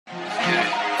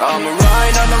I'ma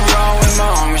ride on the road with my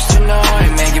homies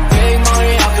tonight, making big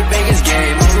money off the biggest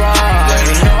game alive. They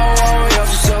don't know what we up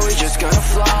to, so we just gonna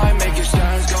fly, make your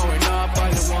stars going up by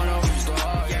the one who's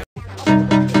live.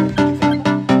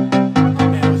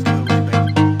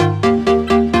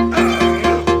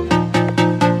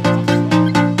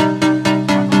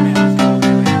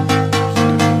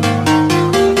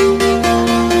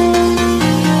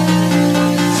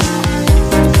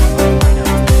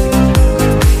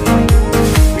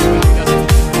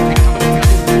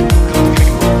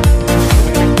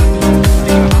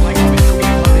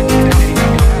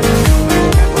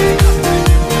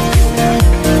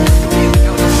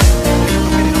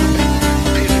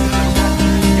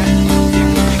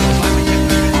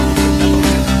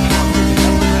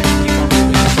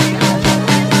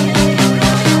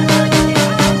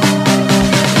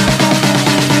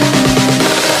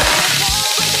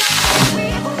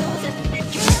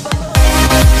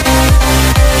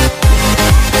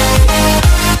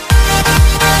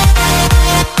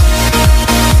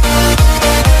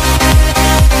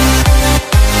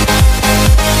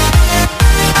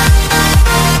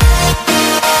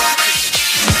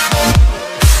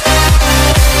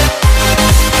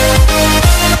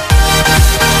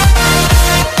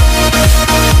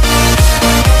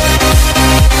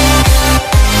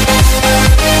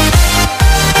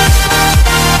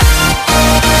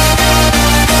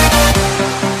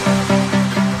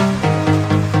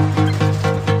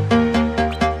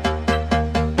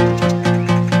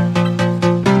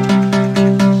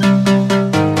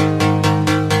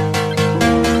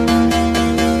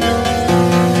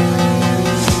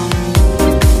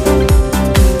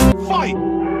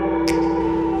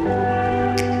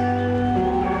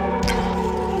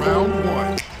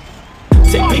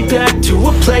 Take me back to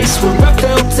a place where I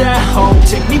felt at home.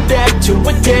 Take me back to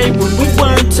a day when we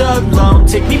weren't alone.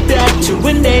 Take me back to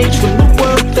an age when the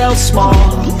world felt small,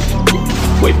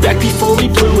 way back before we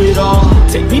blew it all.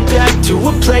 Take me back to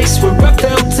a place where I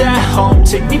felt at home.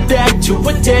 Take me back to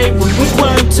a day when we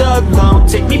weren't alone.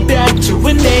 Take me back to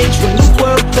an age when the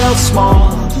world felt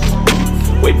small,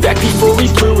 way back before we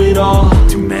blew it all.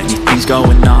 Too many things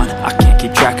going on, I can't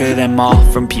keep track of them all.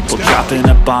 From people dropping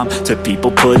a bomb to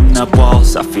people putting up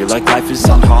walls. I feel like life is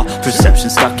on hold, perception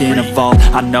stuck in a vault.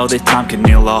 I know that time can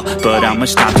heal all, but how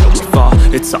much time till we fall?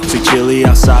 It's awfully chilly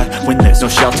outside when there's no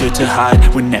shelter to hide.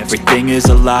 When everything is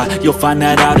a lie, you'll find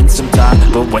that out in some time.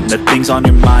 But when the things on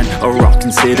your mind are all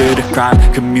considered a crime,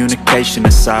 communication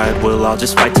aside, we'll all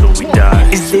just fight till we die.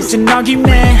 Is this an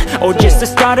argument or just the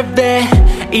start of it?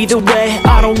 Either way,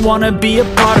 I don't wanna be a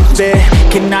part of it.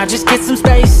 Can I just get some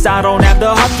space? I don't have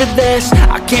the heart for this.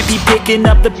 I can't be picking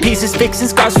up the pieces, fixing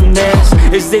scars from this.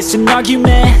 Is this an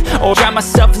argument or drown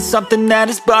myself in something that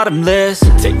is bottomless?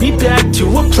 Take me back to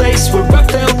a place where I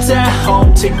felt at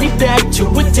home. Take me back to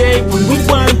a day when we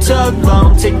weren't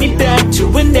alone. Take me back to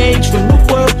an age when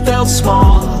the world felt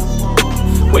small,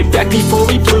 way back before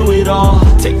we blew it all.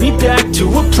 Take me back to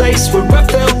a place where I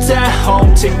felt at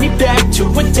home. Take me back to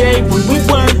a day when we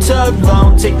weren't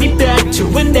alone. Take me back to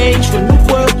an age when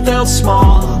the world felt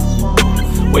small,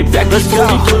 way back before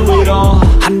we blew it all.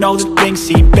 I know that things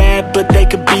seem bad, but they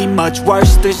could be much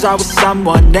worse. There's always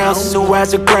someone else who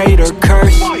has a greater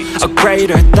curse, a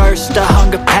greater thirst, a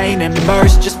hunger, pain, and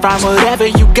mercy. Just find whatever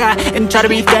you got and try to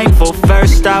be thankful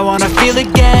first. I wanna feel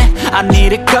again, I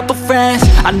need a couple friends.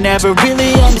 I never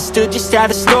really understood just how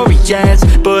the story ends,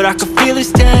 but I can feel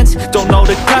it's tense, don't know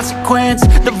the consequence.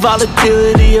 The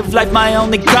volatility of life, my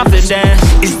only confidence.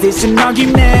 Is this an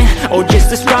argument or just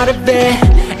the start of it?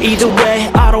 Either way,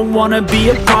 I don't wanna be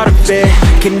a part of it.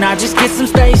 Can I just get some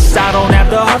space? I don't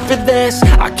have the heart for this.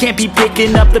 I can't be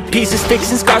picking up the pieces,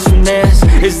 fixing scars from this.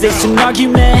 Is this an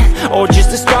argument or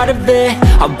just the start of it?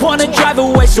 I wanna drive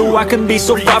away so I can be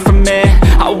so far from it.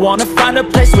 I wanna find a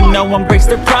place where no one breaks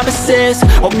their promises,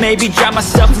 or maybe drown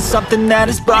myself in something that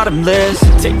is bottomless.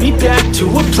 Take me back to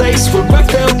a place where I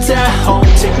felt at home.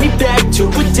 Take me back to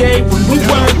a day when we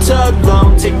weren't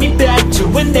alone. Take me back to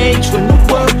an age when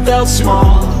the world felt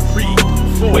small,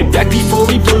 way back before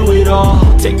we blew it all.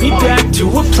 Take me back to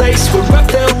a place where I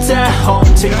felt at home.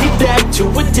 Take me back to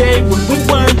a day when we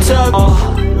weren't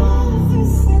alone.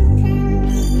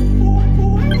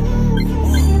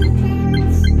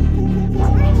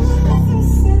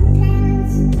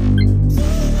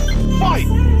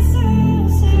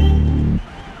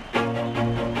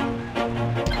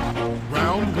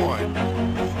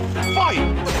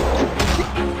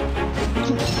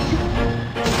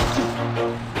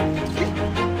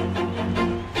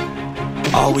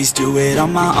 always do it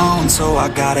on my own, so I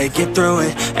gotta get through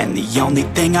it. And the only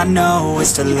thing I know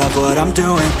is to love what I'm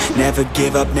doing. Never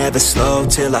give up, never slow,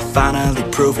 till I finally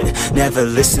prove it. Never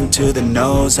listen to the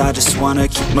no's, I just wanna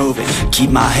keep moving. Keep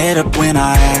my head up when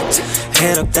I act,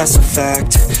 head up, that's a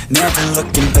fact. Never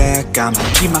looking back, I'ma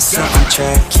keep myself on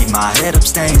track. Keep my head up,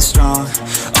 staying strong,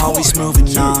 always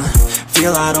moving on.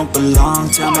 Feel I don't belong,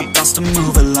 tell my thoughts to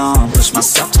move along. Push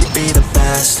myself to be the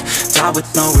best, die with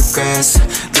no regrets.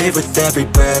 Live with every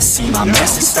breath, see my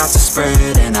message start to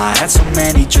spread. And I had so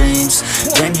many dreams,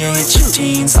 then you hit your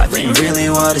teens. Life ain't really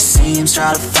what it seems,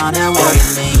 try to find out what it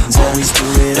means. Always do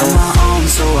it on my own,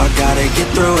 so I gotta get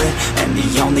through it. And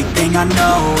the only thing I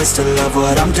know is to love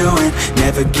what I'm doing.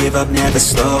 Never give up, never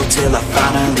slow, till I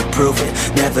finally prove it.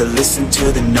 Never listen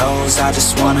to the no's, I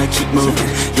just wanna keep moving.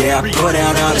 Yeah, I put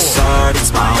out all this art,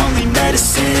 it's my only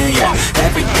medicine. Yeah,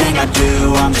 everything I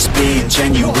do, I'm just being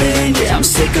genuine. Yeah, I'm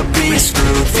sick of being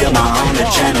screwed, feel my own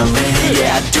adrenaline.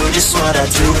 Yeah, I do just what I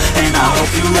do, and I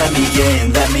hope you let me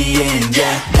in,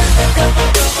 yeah.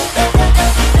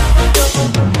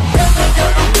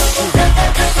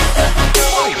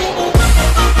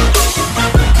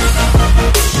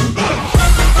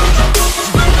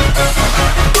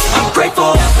 I'm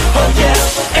grateful, oh yeah,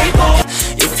 able.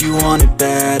 If you want it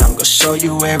bad, I'm gonna show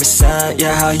you where it's at.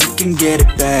 Yeah, how you can get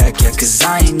it back. Yeah, cause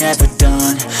I ain't never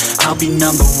done, I'll be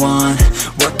number one.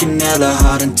 Working hella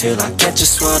hard until I get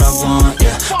just what I want.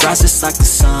 Yeah, rises like the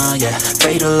sun, yeah,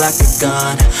 fatal like a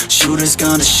gun. Shooter's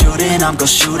gonna shoot and I'm gonna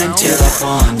shoot until I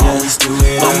won. Yeah, always do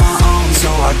it on my own, so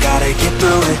I gotta get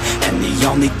through it. And the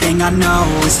only thing I know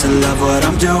is to love what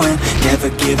I'm doing. Never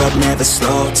give up, never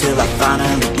slow, till I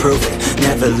finally prove it.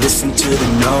 Never listen to the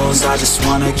no's, I just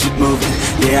wanna keep moving.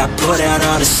 Yeah, I put out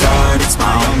all this art, it's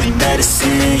my only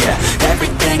medicine. Yeah,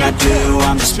 everything I do,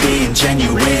 I'm just being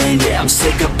genuine. Yeah, I'm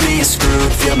sick of being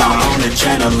screwed, feel my own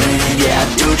adrenaline. Yeah, I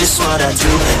do just what I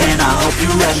do, and I hope you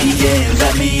let me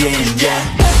in, yeah.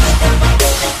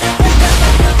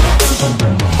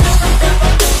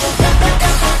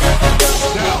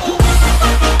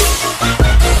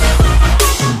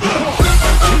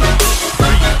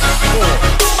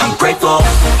 I'm grateful,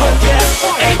 oh yeah,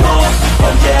 able,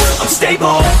 oh yeah, I'm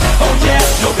stable, oh yeah,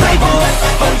 no label,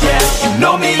 oh yeah, you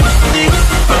know me,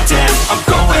 but damn, I'm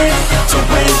going to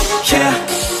win, yeah.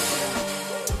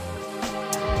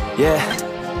 Yeah,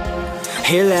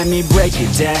 here let me break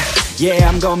it down. Yeah,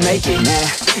 I'm gonna make it now.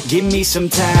 Give me some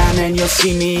time and you'll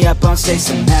see me up on stage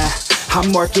somehow.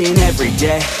 I'm working every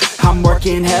day, I'm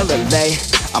working hella late.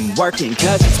 I'm working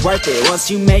cause it's worth it.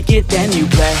 Once you make it, then you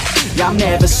play. I'm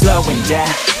never slowing down,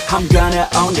 I'm gonna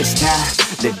own this time.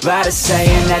 Live by the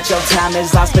saying that your time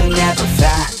is lost but never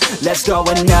found. Let's go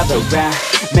another round,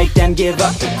 make them give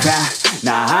up the crown.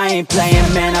 Nah, I ain't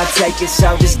playing, man, I'll take it,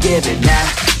 so just give it now.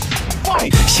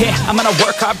 Yeah, I'm gonna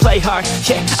work hard, play hard.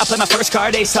 Yeah, I play my first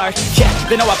card, ace hard. Yeah,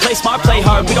 they know I play smart, play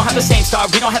hard. We don't have the same star,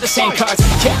 we don't have the same cards.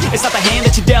 Yeah, it's not the hand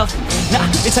that you dealt. Nah,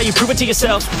 it's how you prove it to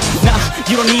yourself. Nah,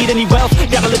 you don't need any wealth.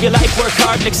 Gotta live your life, work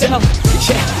hard and excel.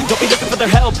 Yeah, don't be looking for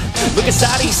their help. Look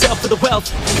inside of yourself for the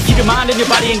wealth. Keep your mind and your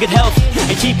body in good health,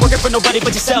 and keep working for nobody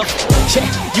but yourself. Yeah,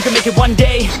 you can make it one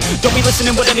day. Don't be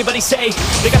listening what anybody say.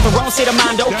 They got their own state of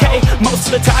mind, okay? Most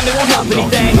of the time they won't help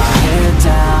anything. Keep my head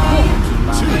down.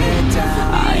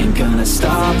 I ain't gonna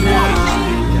stop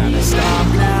now.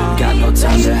 Got no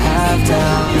time to have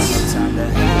doubts.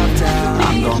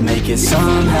 I'm gonna make it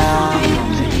somehow.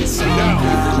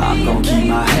 I'm gonna keep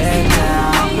my head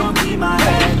down.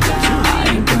 I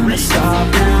ain't gonna stop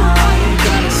now.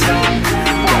 Got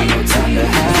no time to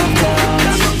have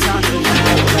doubts.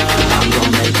 I'm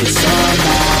gonna make it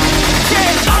somehow.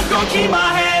 Yeah, I'm gonna keep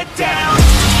my head down.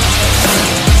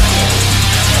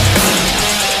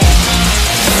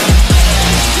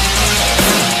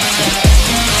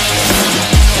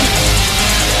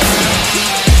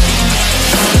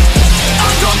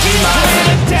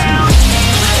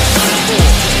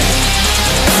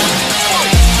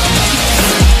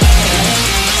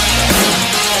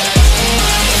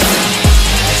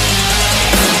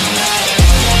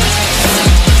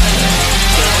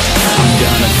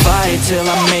 Till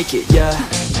I make it, yeah.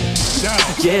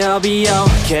 Yeah, I'll be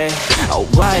okay. Oh,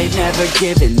 I ain't never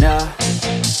giving up.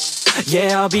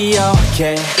 Yeah, I'll be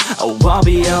okay. Oh, I'll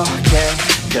be okay.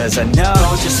 Cause I know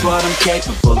just what I'm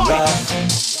capable of.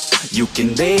 You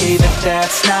can leave if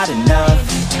that's not enough.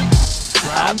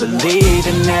 I believe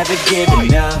in never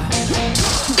giving up.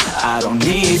 I don't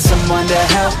need someone to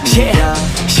help me up.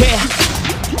 Yeah,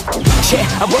 Yeah,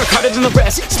 I work harder than the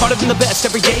rest, smarter than the best.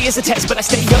 Every day is a test, but I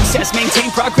stay obsessed. Maintain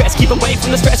progress, keep away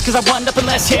from the stress, cause I want nothing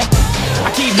less, yeah.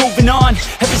 I keep moving on,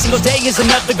 every single day is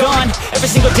another gone. Every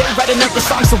single day write another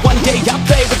song, so one day I'll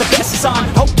play with the best is on.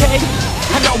 Okay,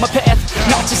 I know my path,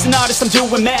 not just an artist, I'm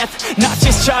doing math. Not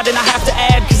just charting, I have to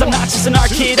add, cause I'm not just an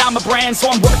art kid, I'm a brand. So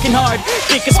I'm working hard,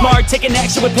 thinking smart, taking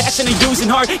action with passion and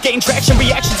using heart. Getting traction,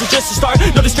 reactions are just a start.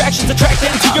 No distractions, attract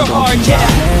them to your heart, yeah.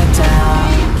 Head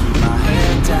down,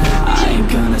 I ain't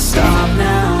gonna stop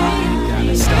now.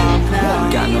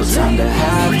 Got no time to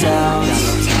have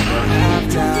doubts.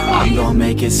 I'm gonna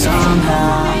make it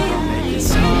somehow.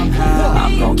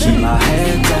 I'm gonna keep my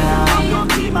head down.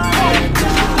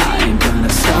 I ain't gonna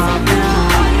stop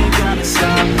now. Got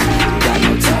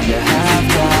no time to have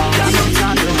doubts.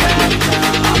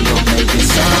 I'm gonna make it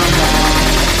somehow.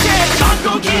 I'm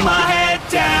gonna keep my head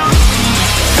down.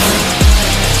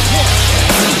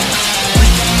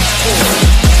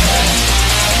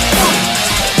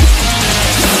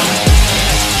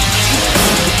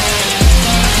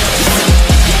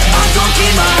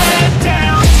 Keep my head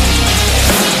down.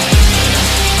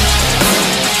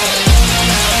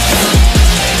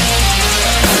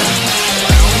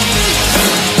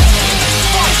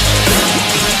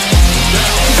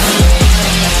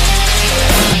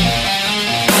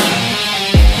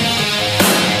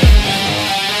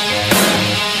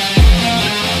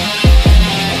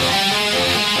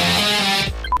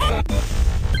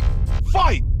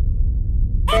 Fight!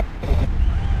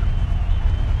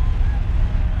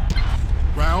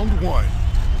 Round one.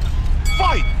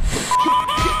 Fight!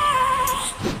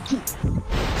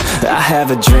 I have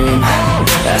a dream,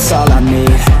 that's all I need.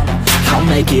 I'll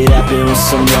make it happen with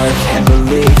some work and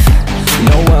belief.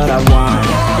 Know what I want,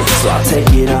 so I'll take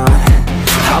it on.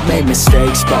 I'll make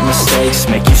mistakes, but mistakes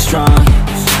make you strong.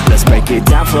 Let's break it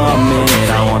down for a minute.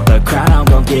 I want the crown, I'm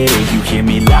gon' get it. You hear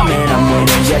me loud, man, I'm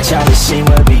winning. Yeah, Charlie Sheen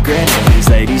will be grinning. These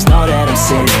ladies know that I'm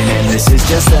sinning, and this is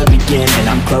just the beginning.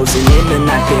 I'm closing in the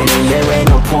ninth inning, there ain't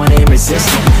no point in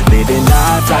resisting. Living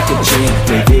life like a dream,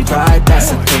 live it right,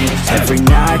 that's the thing. Every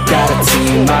night, got a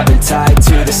team, I've been tied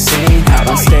to the scene.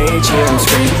 Out on stage, hear them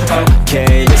scream,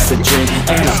 okay, it's a dream.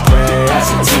 And I pray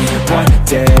as a team, one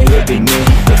day it'll be me.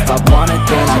 If I want it,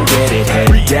 then I get it.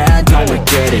 Head down, don't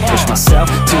regret it. Push myself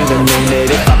to the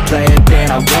limit. If I play it, then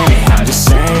I win it. I'm just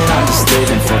saying, I'm just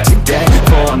living for today.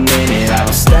 For a minute, I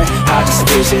don't stay, I just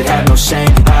visit. Have no shame,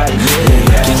 I admit it.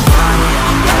 Looking at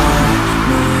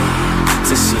me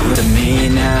to see the me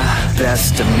now,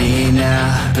 best of me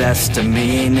now, best of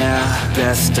me now,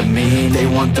 best of me. They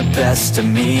want the best of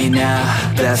me now,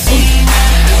 best of me.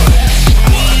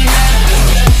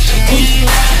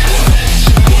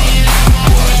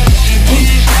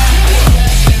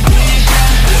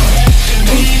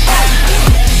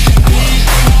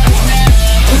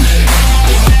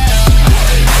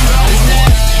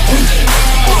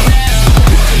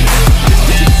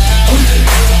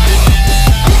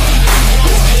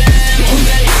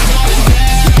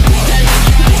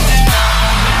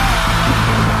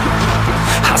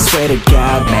 Swear to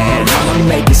God, man, I'ma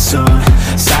make it soon.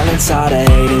 Silence all the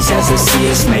haters as they see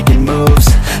us making moves.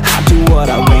 I do what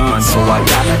I want, so I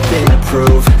got nothing to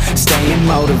prove. Staying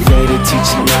motivated,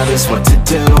 teaching others what to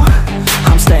do.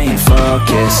 I'm staying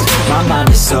focused, my mind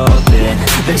is open.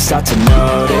 They start to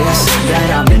notice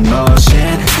that I'm in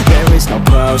motion. There is no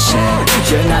potion,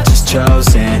 you're not just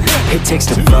chosen. It takes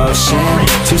devotion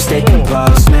to stay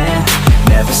composed, man.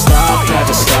 Never stop,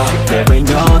 there ain't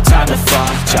no time to fall.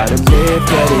 Try to live,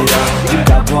 get it up, you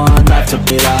got one life to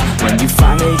beat up. When you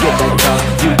finally get that call,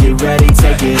 you get ready,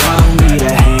 take it on. Need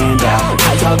a hand out,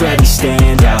 I already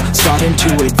stand out. Starting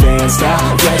to advance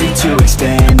now, ready to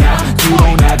expand now. You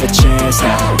won't have a chance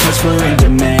now, cause we're in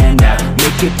demand now.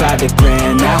 Make it by the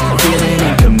grand now, feeling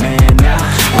in command now.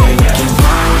 They looking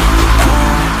right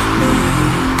at me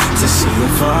to see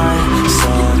if I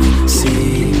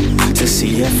succeed, to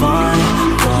see if I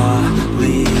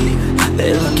believe.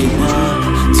 They're looking up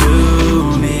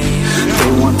to me.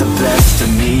 They want the best of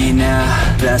me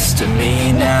now, best of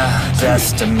me now,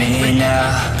 best of me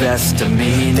now, best of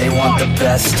me. They want the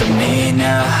best of me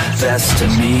now, best of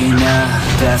me now,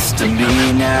 best of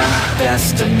me now,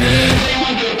 best of me. They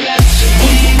want the best of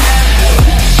me now.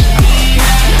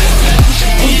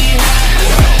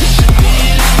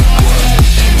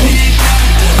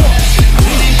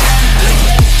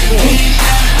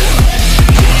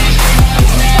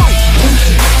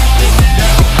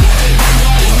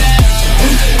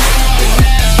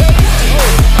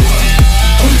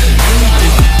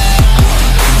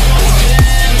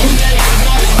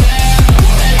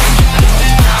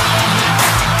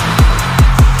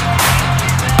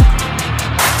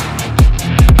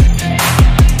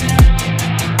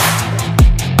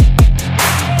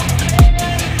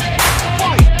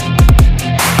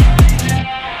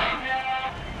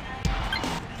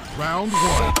 Round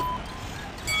one.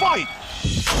 Fight!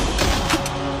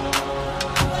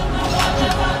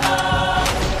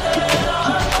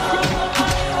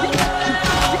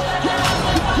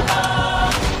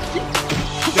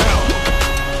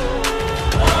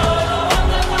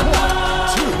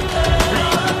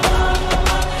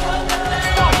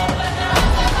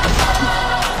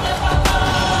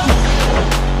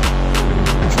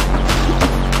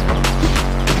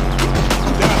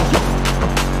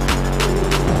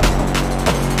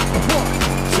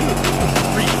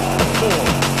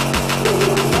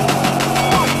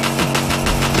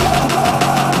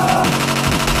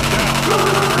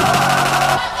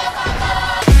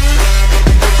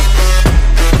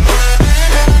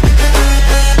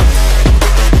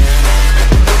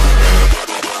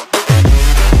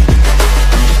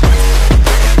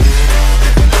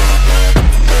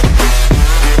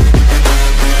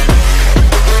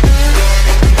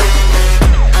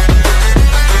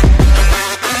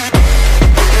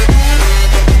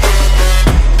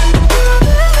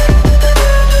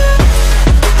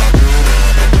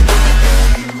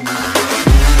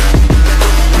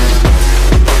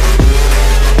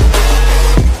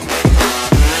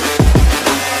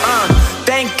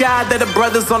 That the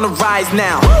brothers on the rise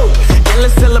now.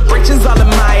 Endless celebrations all in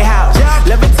my house.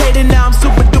 Levitating now, I'm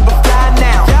super duper fly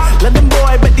now. London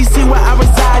boy, but they see where I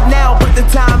reside now. Put the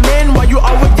time in while you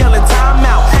always yelling time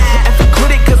out. And for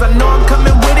quit it, cause I know I'm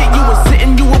coming with it. You were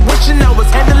sitting, you were wishing I was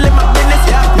handling my business.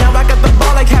 Now I got the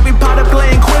ball like Harry Potter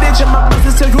playing Quidditch. And my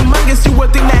business is humongous, you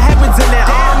would think that happens in it.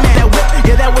 Oh man, that whip,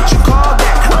 yeah, that what you call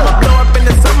that. I'ma blow up in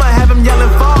the summer, have him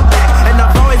yelling fall back. And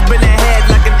I've always been ahead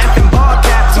like an effing ball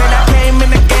cap. Man, I came in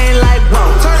the game like whoa.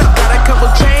 Got a couple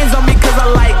chains on me cause I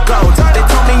like gold. They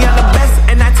told me I'm the best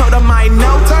and I told them I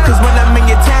know. Cause when I'm in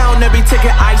your town, every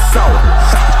ticket I sold.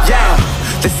 Yeah,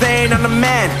 they saying I'm the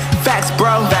man. Facts,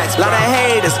 bro. Lot of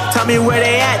haters, tell me where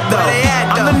they at though.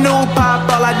 I'm the new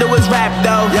pop, all I do is rap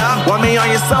though. Want me on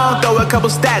your song, throw a couple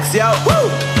stacks, yo.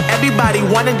 Everybody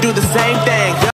wanna do the same thing.